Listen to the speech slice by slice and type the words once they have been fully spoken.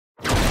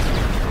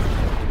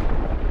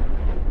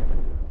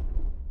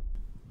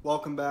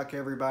Welcome back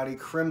everybody,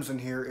 Crimson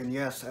here, and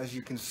yes, as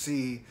you can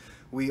see,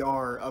 we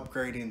are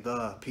upgrading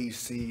the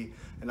PC,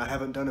 and I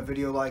haven't done a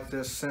video like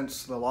this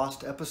since the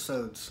lost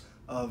episodes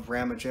of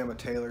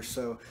RammaJammaTaylor,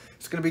 so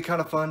it's going to be kind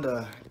of fun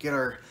to get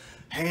our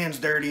hands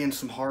dirty in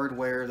some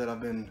hardware that I've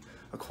been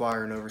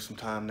acquiring over some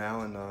time now,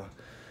 and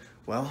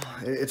well,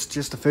 it's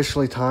just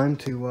officially time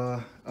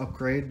to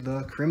upgrade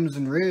the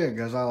Crimson rig,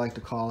 as I like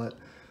to call it.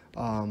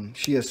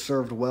 She has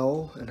served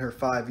well in her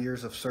 5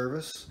 years of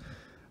service.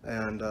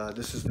 And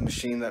this is the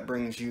machine that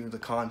brings you the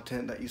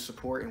content that you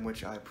support, and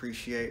which I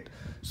appreciate.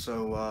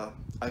 So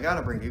I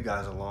gotta bring you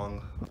guys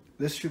along.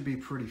 This should be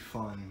pretty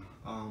fun.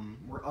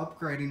 We're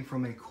upgrading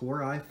from a Core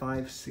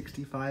i5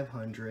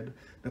 6500.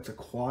 That's a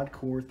quad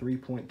core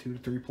 3.2 to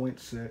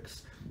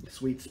 3.6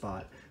 sweet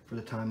spot for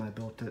the time I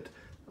built it,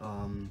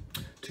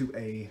 to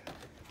a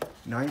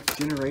 9th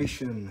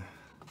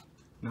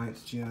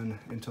gen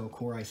Intel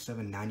Core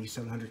i7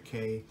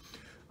 9700K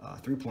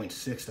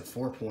 3.6 to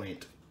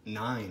 4.9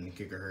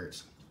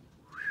 gigahertz.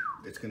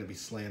 It's going to be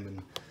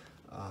slamming,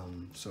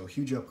 so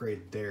huge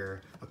upgrade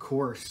there. Of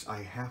course,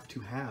 I have to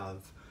have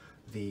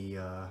the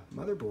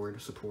motherboard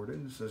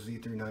supported. It's a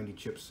Z390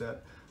 chipset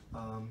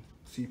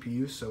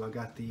CPU, so I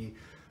got the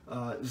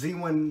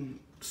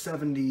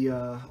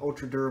Z170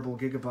 ultra durable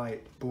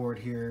Gigabyte board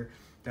here.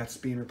 That's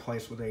being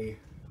replaced with a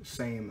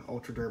same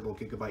ultra durable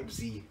Gigabyte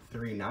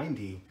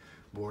Z390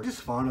 board.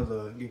 Just fond of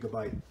the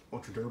Gigabyte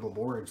ultra durable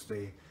boards.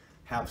 They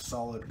have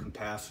solid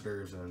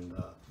capacitors, and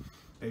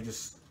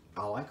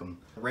I like them.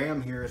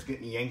 RAM here is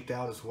getting yanked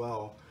out as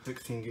well.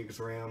 16 gigs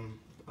RAM,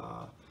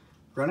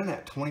 running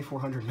at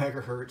 2400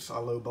 megahertz. I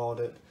lowballed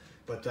it,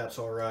 but that's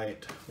all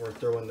right. We're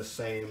throwing the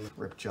same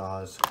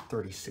RipJawz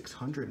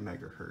 3600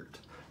 megahertz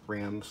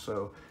RAM.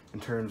 So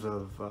in terms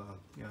of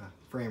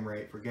frame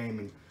rate for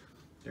gaming,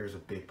 there's a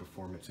big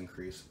performance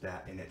increase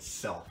that in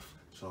itself.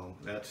 So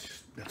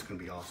that's gonna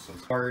be awesome.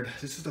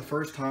 This is the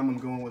first time I'm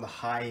going with a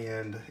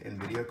high-end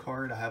Nvidia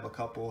card. I have a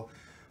couple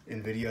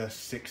Nvidia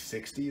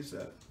 660s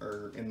that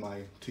are in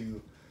my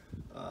two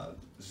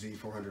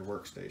Z400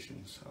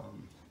 workstations.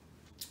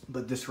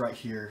 But this right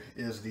here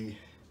is the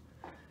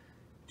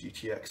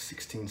GTX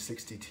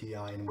 1660 Ti,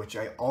 in which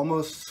I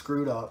almost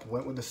screwed up.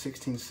 Went with the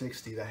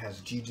 1660 that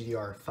has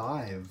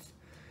GDDR5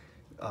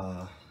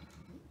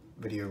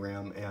 video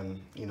RAM,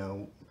 and you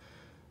know,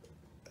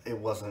 it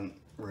wasn't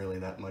really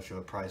that much of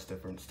a price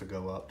difference to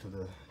go up to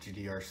the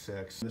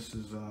GDDR6. This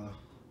is a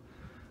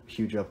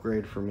huge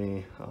upgrade for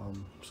me.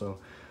 So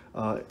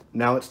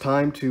now it's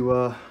time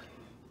to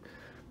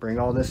bring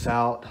all this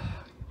out,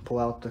 pull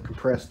out the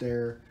compressed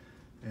air,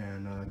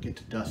 and get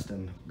to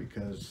dusting,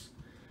 because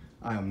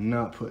I am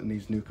not putting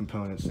these new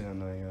components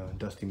in a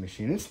dusty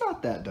machine. It's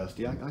not that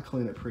dusty. I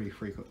clean it pretty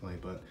frequently,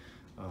 but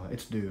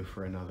it's due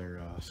for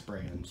another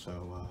spraying.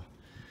 So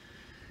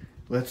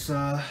let's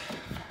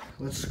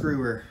screw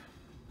her.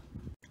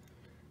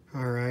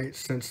 Alright,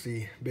 since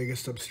the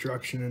biggest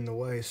obstruction in the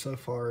way so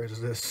far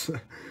is this,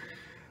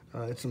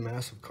 it's a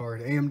massive card,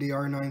 AMD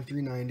R9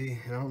 390,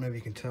 and I don't know if you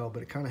can tell,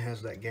 but it kind of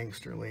has that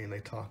gangster lean they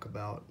talk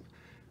about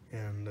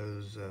in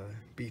those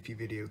beefy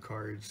video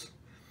cards.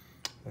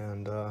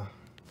 And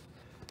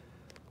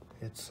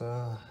it's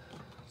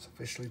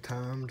officially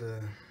time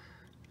to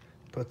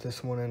put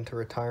this one into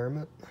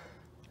retirement.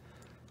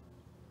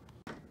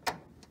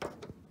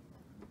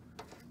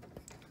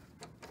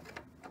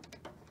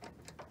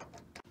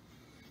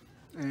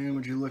 And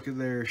would you look at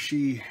there,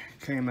 she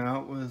came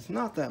out with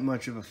not that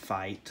much of a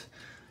fight.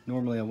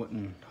 Normally I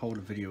wouldn't hold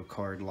a video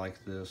card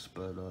like this,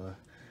 but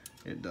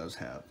it does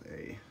have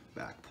a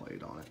back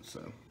plate on it.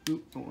 So,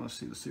 don't want to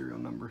see the serial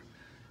number.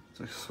 It's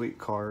a sweet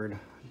card.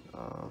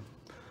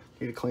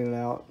 Need to clean it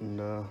out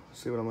and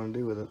see what I'm going to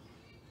do with it.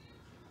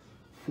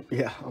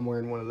 Yeah, I'm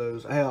wearing one of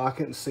those. Hell, I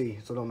couldn't see,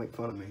 so don't make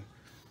fun of me.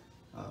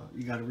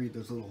 You got to read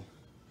those little...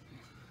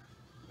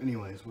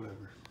 Anyways,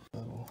 whatever.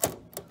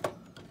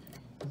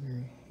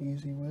 Very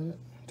easy with it.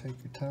 Take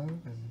your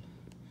time, and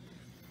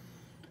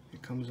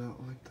it comes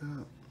out like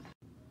that.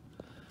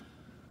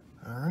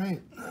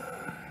 Alright,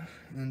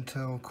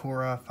 Intel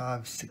Core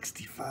i5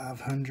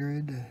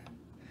 6500,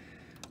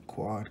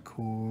 quad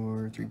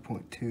core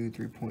 3.2,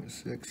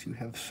 3.6. You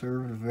have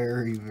served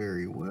very,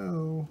 very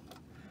well.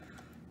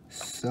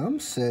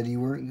 Some said you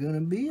weren't going to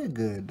be a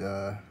good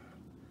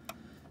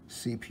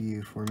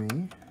CPU for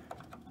me,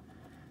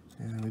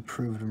 and we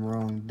proved them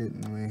wrong,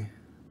 didn't we?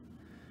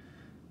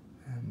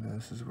 And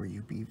this is where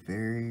you be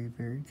very,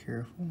 very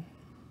careful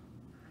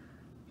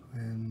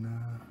when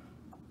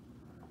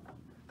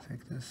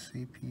take this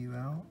CPU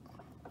out.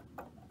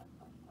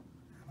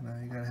 Now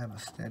you gotta have a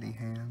steady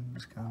hand.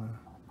 Just kind of,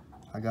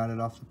 I got it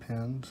off the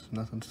pins.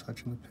 Nothing's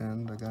touching the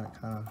pins. I got it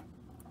kind of.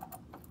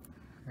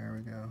 There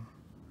we go.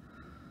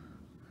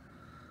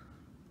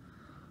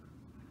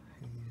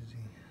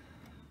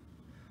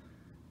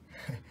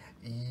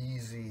 Easy,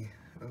 easy.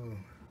 Ooh.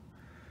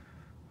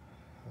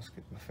 Let's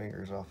get my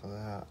fingers off of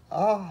that.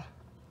 Ah!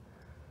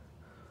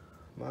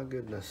 My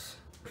goodness.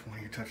 When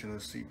you're touching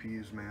those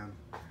CPUs, man,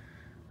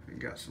 you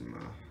got some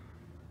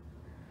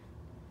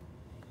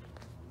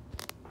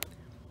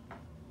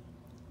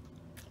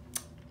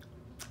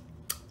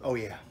Oh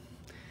yeah,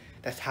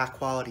 that's high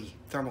quality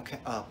thermal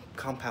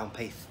compound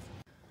paste.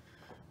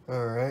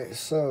 Alright,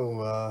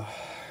 so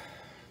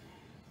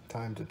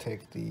time to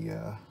take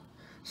the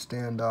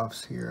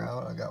standoffs here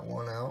out. I got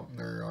one out.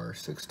 There are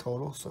 6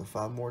 total, so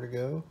 5 more to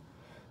go.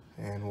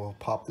 And we'll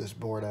pop this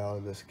board out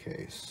of this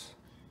case.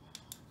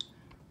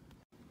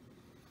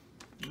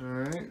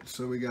 Alright,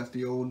 so we got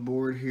the old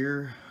board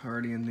here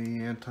already in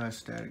the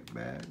anti-static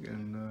bag,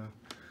 and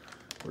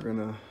we're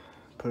gonna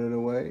put it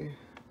away.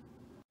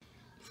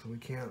 So we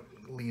can't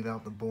leave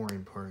out the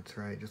boring parts,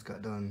 right? Just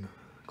got done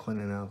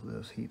cleaning out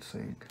this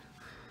heatsink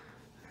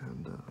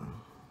and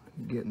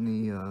getting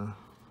the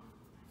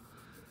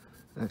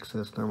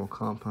excess thermal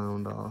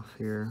compound off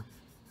here.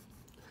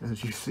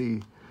 As you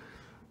see,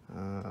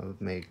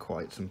 I've made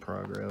quite some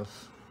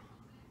progress.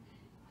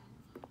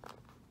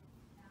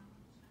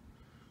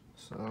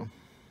 So,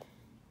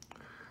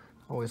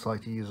 always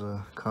like to use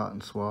a cotton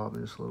swab,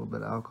 just a little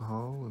bit of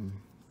alcohol, and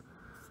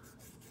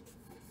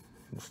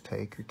just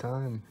take your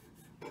time.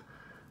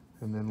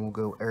 And then we'll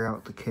go air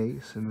out the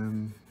case and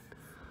then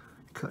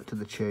cut to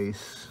the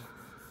chase.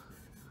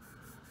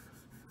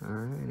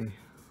 Alrighty.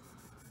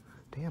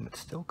 Damn, it's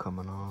still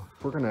coming off.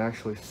 We're gonna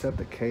actually set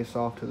the case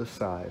off to the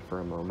side for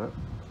a moment.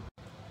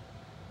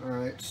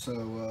 Alright,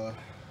 so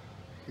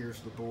here's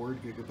the board,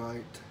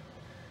 Gigabyte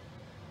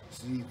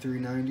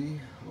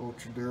Z390,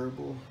 ultra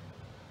durable.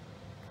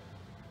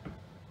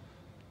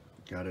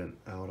 Got it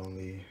out on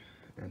the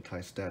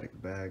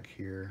anti-static bag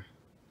here.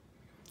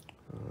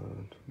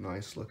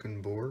 Nice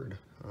looking board.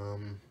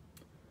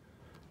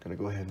 Gonna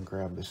go ahead and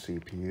grab the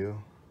CPU.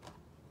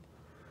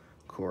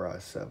 Core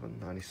i7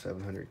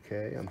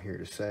 9700K, I'm here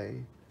to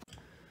say.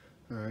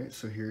 Alright,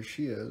 so here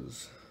she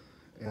is.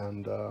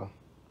 And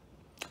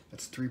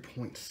that's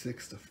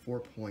 3.6 to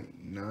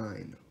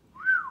 4.9.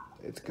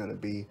 It's gonna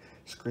be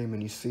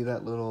screaming. You see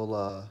that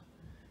little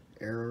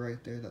arrow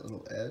right there, that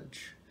little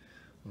edge?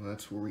 Well,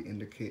 that's where we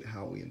indicate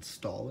how we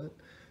install it,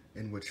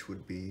 and which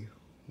would be,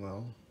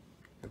 well,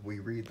 if we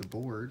read the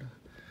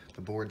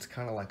board's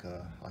kind of like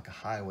a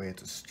highway.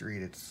 It's a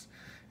street.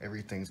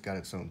 Everything's got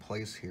its own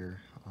place here.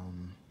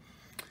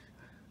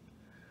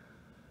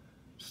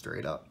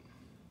 Straight up,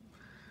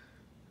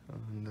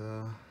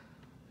 and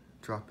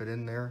drop it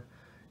in there,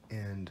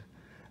 and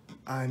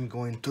I'm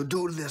going to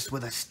do this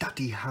with a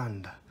steady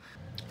hand.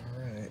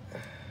 All right,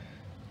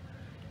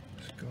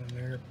 just go in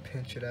there,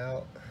 pinch it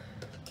out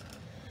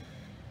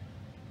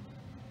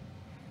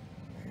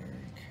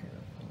very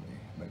carefully.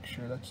 Make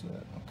sure that's it.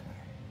 Okay.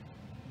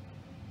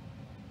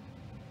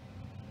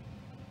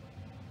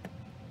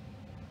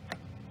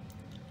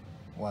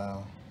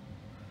 Wow,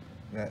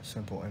 that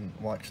simple. And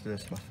watch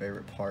this, my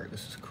favorite part.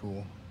 This is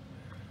cool.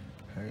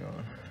 Hang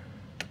on.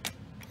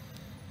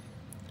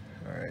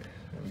 All right,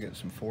 I'm getting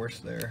some force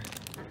there.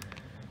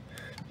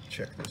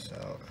 Check this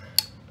out.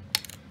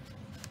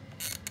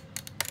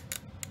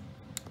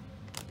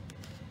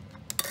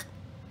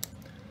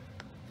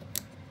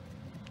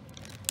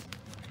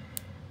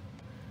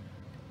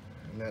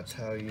 And that's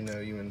how you know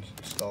you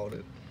installed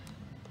it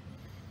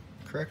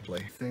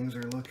correctly. Things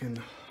are looking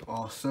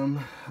awesome.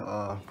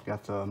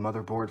 Got the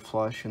motherboard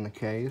flush in the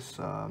case.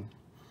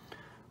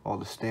 All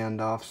the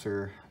standoffs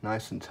are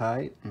nice and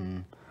tight,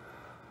 and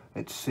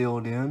it's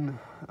sealed in.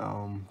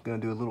 Gonna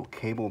do a little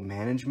cable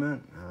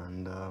management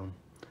and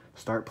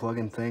start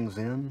plugging things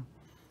in.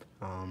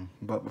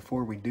 But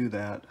before we do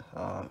that,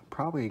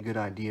 probably a good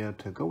idea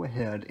to go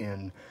ahead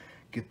and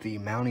get the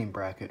mounting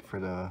bracket for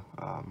the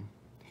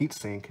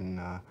heatsink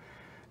and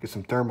get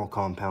some thermal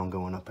compound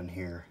going up in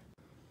here.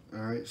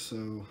 Alright,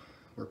 so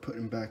we're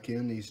putting back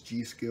in these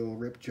G.Skill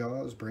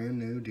RipJawz, brand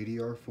new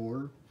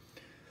DDR4.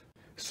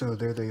 So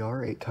there they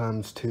are,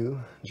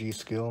 8x2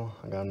 G.Skill.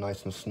 I got them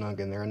nice and snug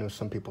in there. I know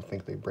some people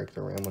think they break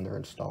the RAM when they're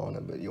installing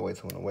it, but you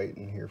always want to wait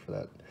in here for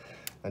that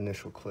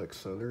initial click.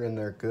 So they're in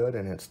there good,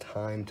 and it's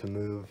time to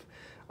move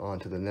on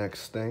to the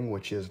next thing,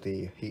 which is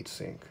the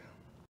heatsink.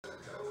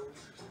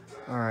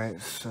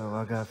 Alright, so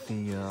I got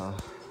the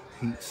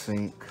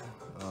heatsink.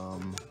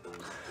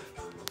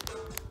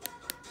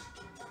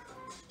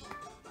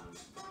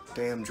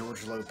 Damn,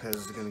 George Lopez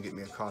is gonna get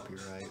me a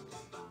copyright.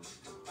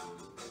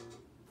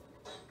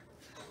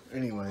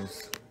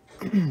 Anyways,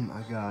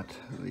 I got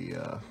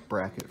the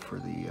bracket for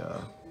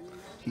the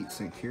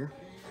heatsink here.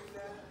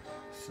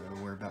 So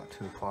we're about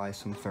to apply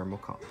some thermal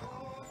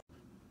compound.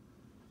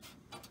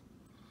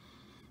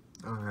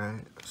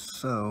 Alright,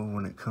 so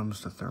when it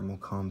comes to thermal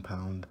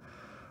compound,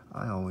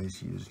 I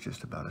always use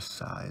just about a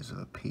size of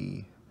a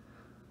pea.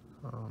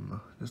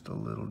 Just a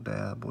little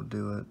dab will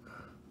do it.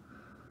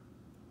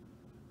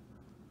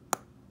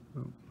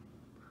 Oop.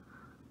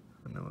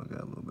 I know I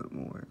got a little bit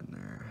more in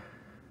there.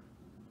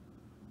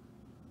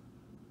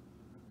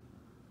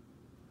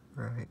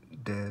 Right,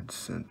 dead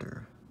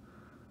center.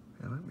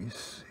 And let me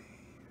see.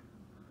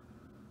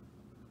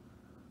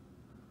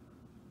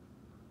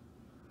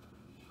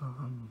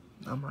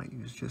 I might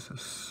use just a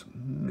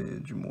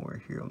smidge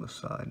more here on the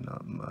side,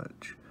 not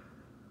much.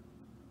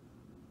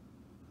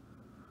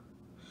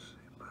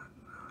 See, but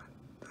not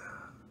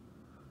that.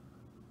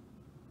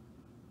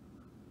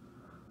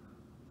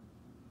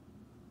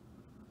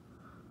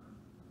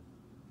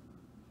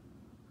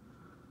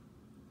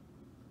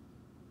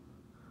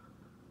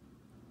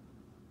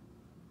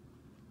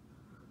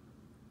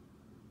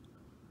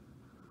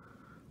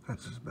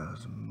 That's about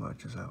as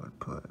much as I would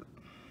put.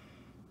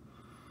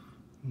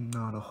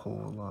 Not a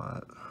whole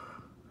lot.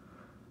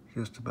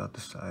 Just about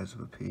the size of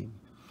a pea.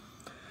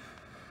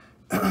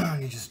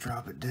 You just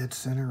drop it dead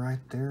center right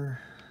there.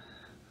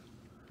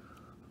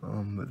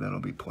 But that'll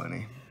be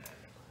plenty.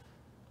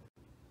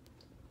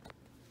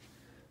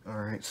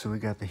 Alright, so we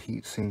got the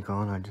heat sink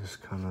on. I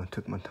just kind of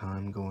took my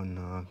time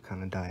going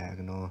kind of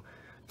diagonal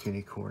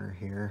kitty corner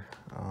here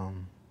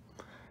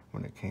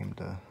when it came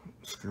to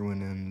screwing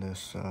in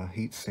this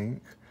heat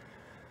sink.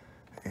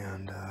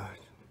 And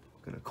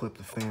gonna clip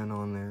the fan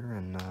on there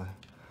and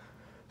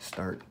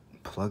start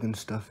plugging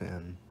stuff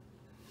in.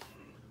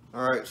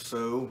 Alright,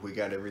 so we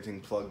got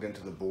everything plugged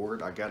into the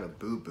board. I got a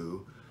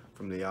boo-boo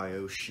from the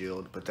I/O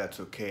shield, but that's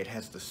okay. It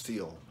has the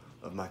seal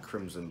of my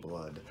crimson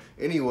blood.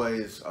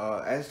 Anyways,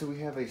 as do we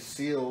have a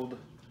sealed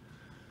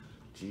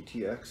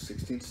GTX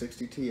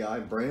 1660 Ti,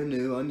 brand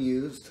new,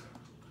 unused.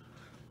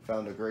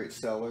 Found a great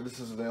seller. This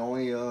is the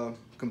only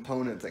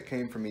component that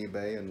came from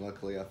eBay, and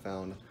luckily I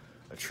found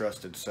a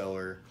trusted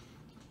seller.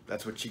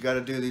 That's what you got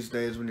to do these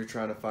days when you're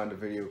trying to find a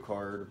video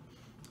card.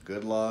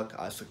 Good luck.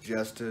 I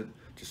suggested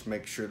just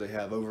make sure they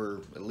have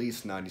over at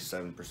least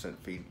 97%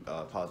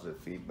 positive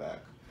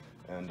feedback,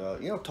 and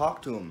you know,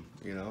 talk to them.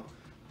 You know,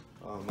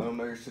 let them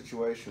know your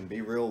situation.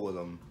 Be real with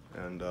them,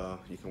 and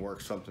you can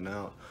work something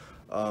out.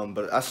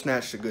 But I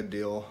snatched a good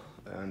deal,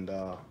 and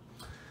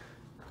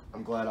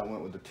I'm glad I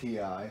went with the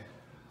Ti.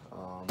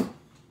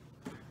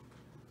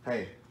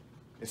 Hey,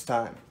 it's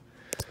time.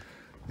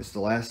 It's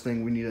the last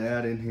thing we need to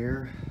add in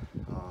here,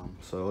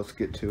 so let's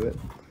get to it.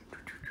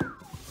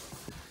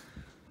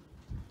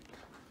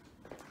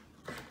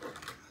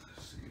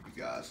 Let's see if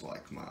you guys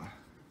like my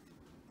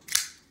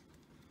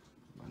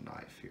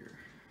knife here.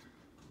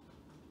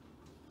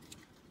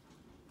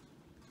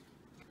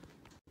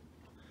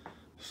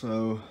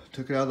 So,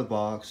 took it out of the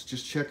box,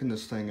 just checking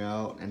this thing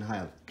out, and I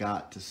have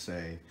got to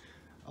say,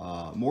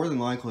 more than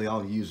likely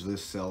I'll use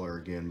this seller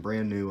again,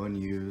 brand new,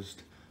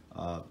 unused.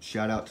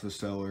 Shout out to the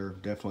seller,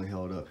 definitely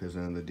held up his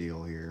end of the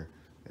deal here,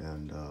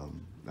 and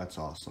that's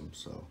awesome.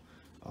 So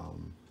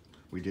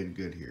we did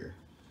good here.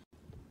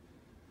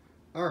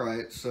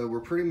 Alright, so we're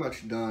pretty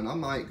much done. I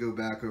might go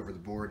back over the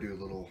board, do a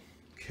little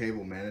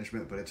cable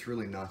management, but it's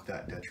really not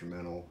that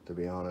detrimental, to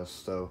be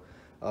honest. So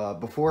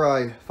before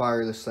I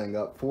fire this thing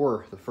up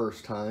for the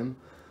first time,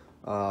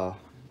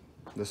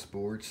 this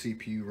board,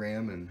 CPU,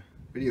 RAM, and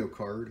video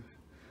card,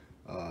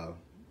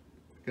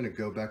 gonna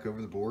go back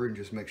over the board and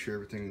just make sure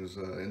everything is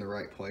in the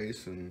right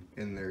place and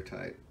in there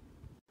tight.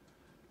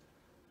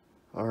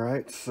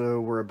 Alright, so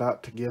we're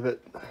about to give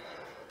it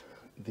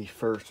the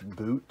first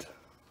boot.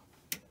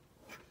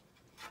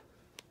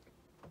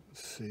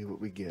 Let's see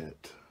what we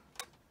get.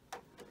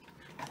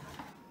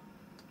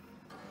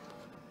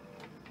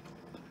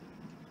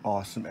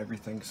 Awesome,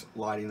 everything's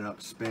lighting up,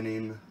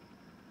 spinning.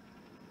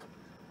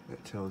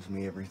 That tells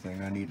me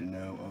everything I need to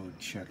know. Oh,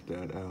 check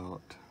that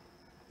out.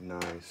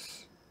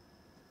 Nice.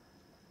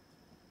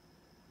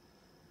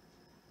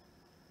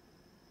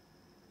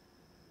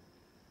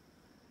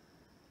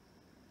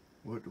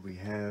 What do we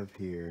have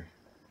here?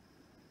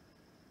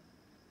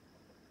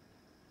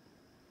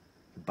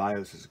 The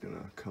BIOS is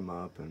gonna come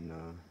up and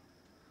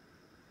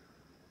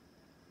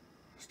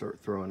start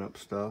throwing up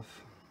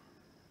stuff.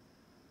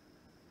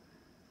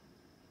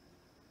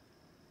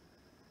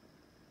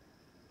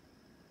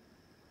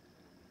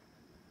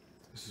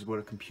 This is what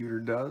a computer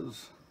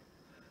does.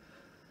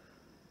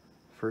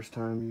 First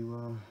time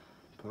you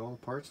put all the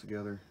parts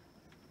together.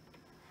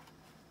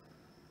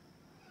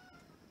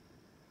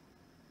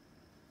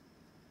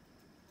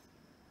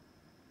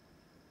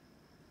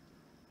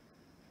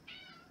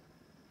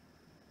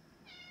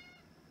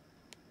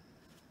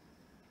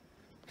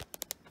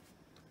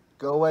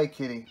 Go away,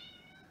 kitty.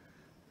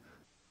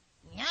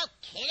 No,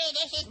 kitty,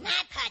 this is my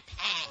putt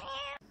pad.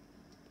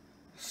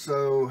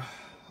 So,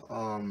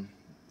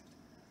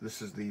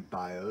 this is the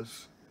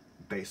BIOS,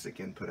 basic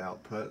input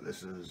output.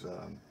 This is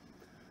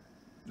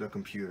the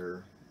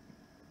computer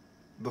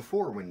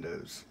before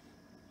Windows.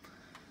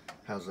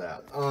 How's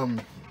that?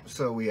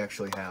 So we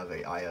actually have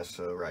a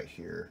ISO right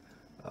here,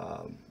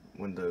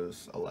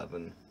 Windows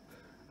 11.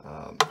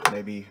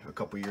 Maybe a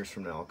couple years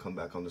from now I'll come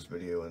back on this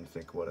video and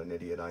think what an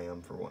idiot I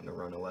am for wanting to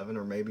run 11,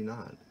 or maybe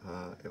not.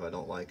 If I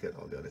don't like it,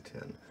 I'll go to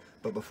 10.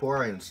 But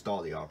before I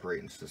install the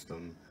operating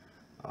system,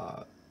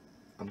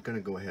 I'm going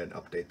to go ahead and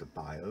update the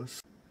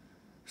BIOS.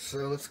 So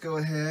let's go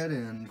ahead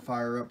and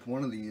fire up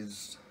one of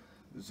these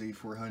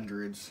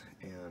Z400s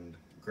and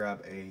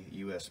grab a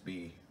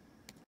USB.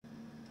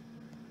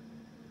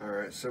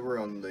 Alright, so we're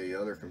on the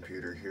other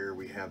computer here.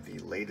 We have the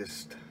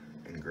latest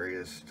and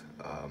greatest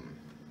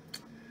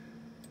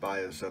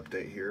BIOS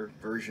update here,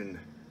 version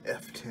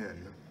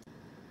F10.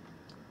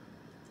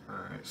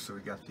 Alright, so we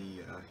got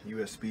the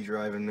USB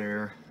drive in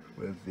there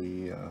with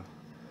the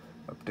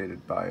updated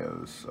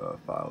BIOS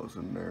files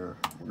in there.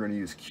 We're going to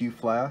use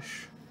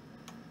QFlash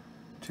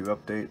to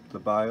update the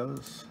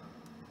BIOS.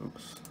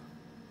 Oops.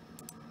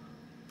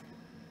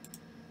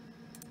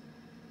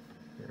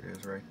 There it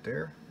is right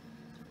there.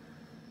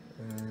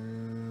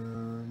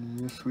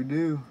 And yes, we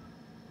do.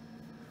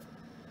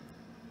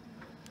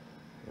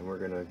 we're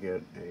gonna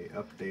get a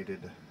updated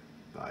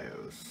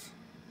BIOS.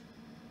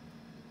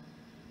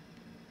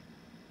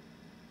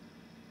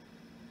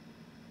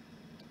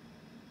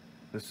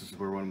 This is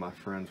where one of my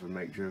friends would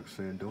make jokes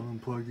saying, "Don't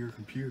unplug your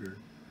computer."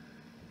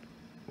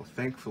 Well,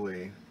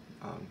 thankfully,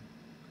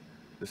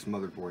 this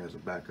motherboard has a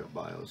backup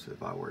BIOS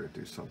if I were to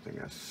do something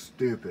as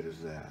stupid as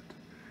that.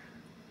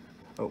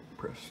 Oh,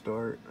 press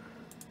start.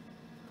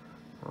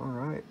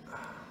 Alright.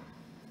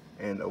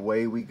 And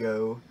away we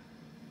go.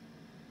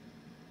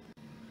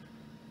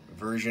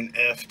 Version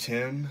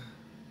F10.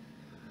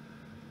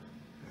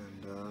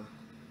 And,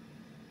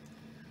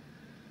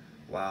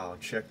 wow,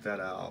 check that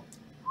out.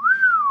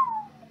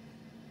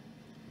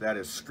 That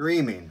is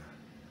screaming.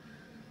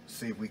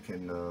 See if we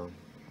can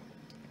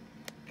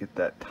get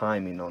that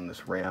timing on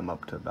this RAM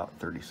up to about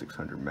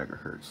 3600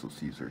 megahertz.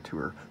 Let's use her to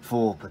her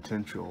full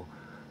potential.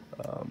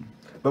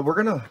 But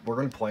we're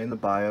gonna play in the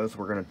BIOS.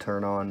 We're gonna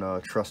turn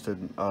on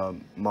trusted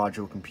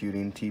module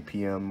computing,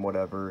 TPM,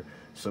 whatever,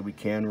 so we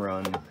can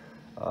run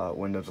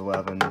Windows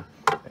 11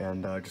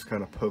 and just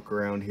kind of poke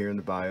around here in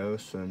the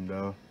BIOS. And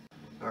all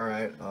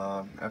right,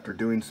 after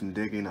doing some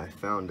digging, I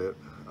found it.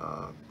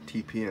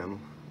 TPM,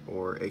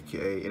 or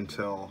aka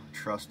Intel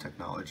Trust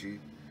Technology,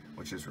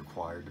 which is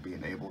required to be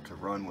enabled to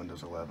run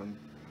Windows 11,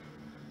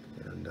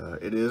 and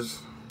it is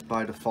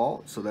by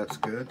default, so that's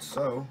good.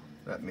 So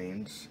that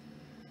means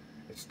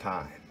it's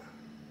time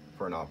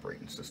for an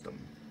operating system.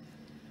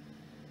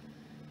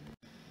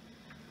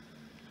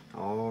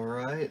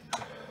 Alright,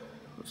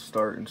 let's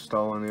start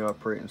installing the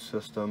operating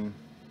system.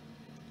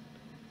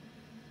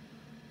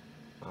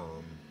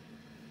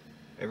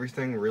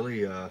 Everything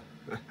really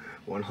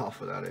went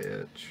off without a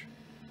hitch.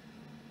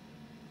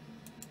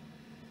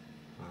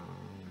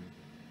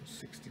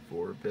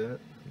 64-bit,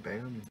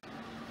 bam.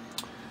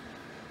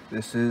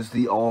 This is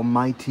the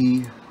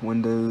almighty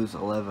Windows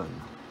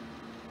 11,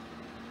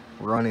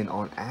 running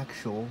on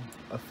actual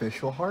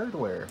official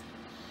hardware.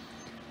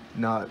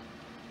 Not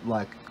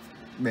like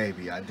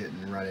maybe I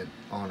didn't run it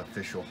on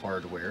official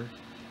hardware.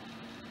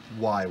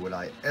 Why would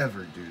I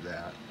ever do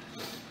that?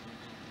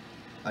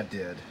 I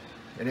did,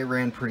 and it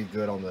ran pretty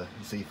good on the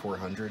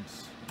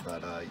Z400s,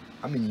 but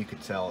I mean, you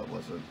could tell it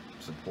wasn't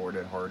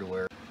supported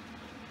hardware.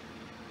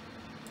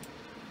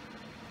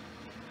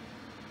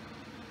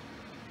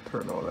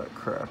 Turn all that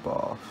crap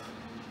off.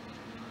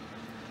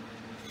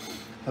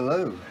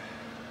 Hello.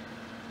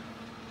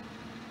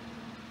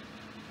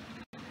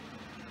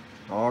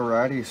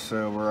 Alrighty,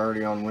 so we're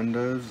already on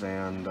Windows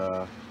and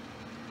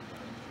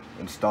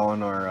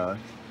installing our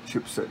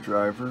chipset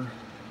driver.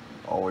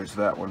 Always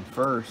that one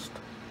first,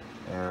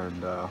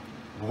 and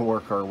we'll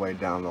work our way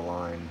down the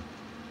line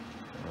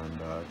and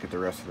get the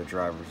rest of the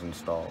drivers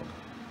installed.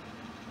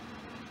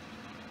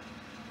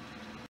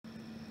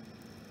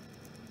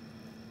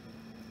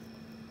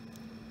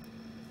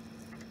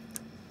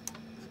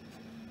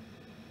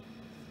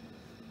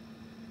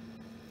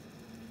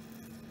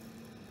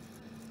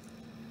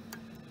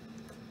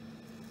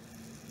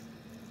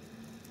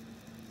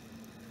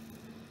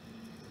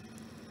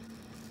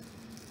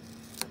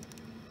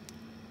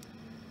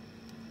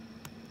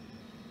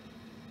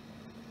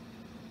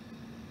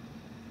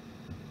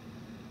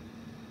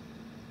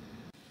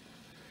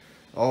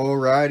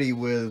 Alrighty,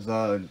 with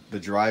the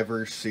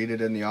driver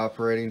seated in the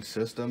operating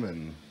system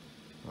and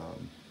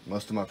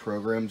most of my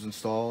programs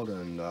installed,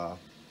 and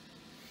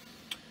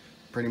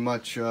pretty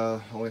much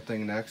only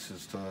thing next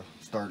is to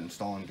start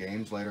installing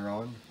games later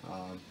on.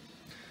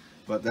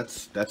 But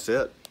that's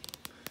it.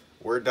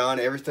 We're done.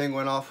 Everything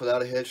went off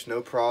without a hitch,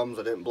 no problems.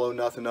 I didn't blow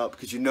nothing up,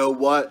 because you know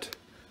what?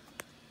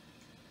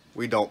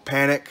 We don't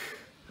panic.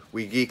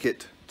 We geek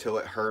it till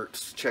it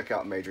hurts. Check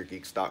out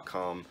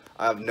MajorGeeks.com.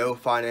 I have no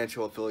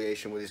financial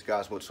affiliation with these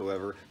guys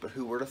whatsoever, but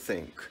who were to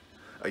think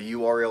a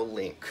URL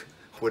link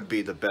would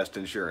be the best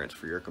insurance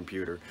for your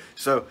computer?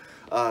 So,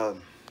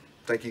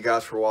 thank you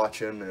guys for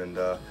watching, and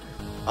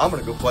I'm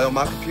going to go play on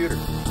my computer.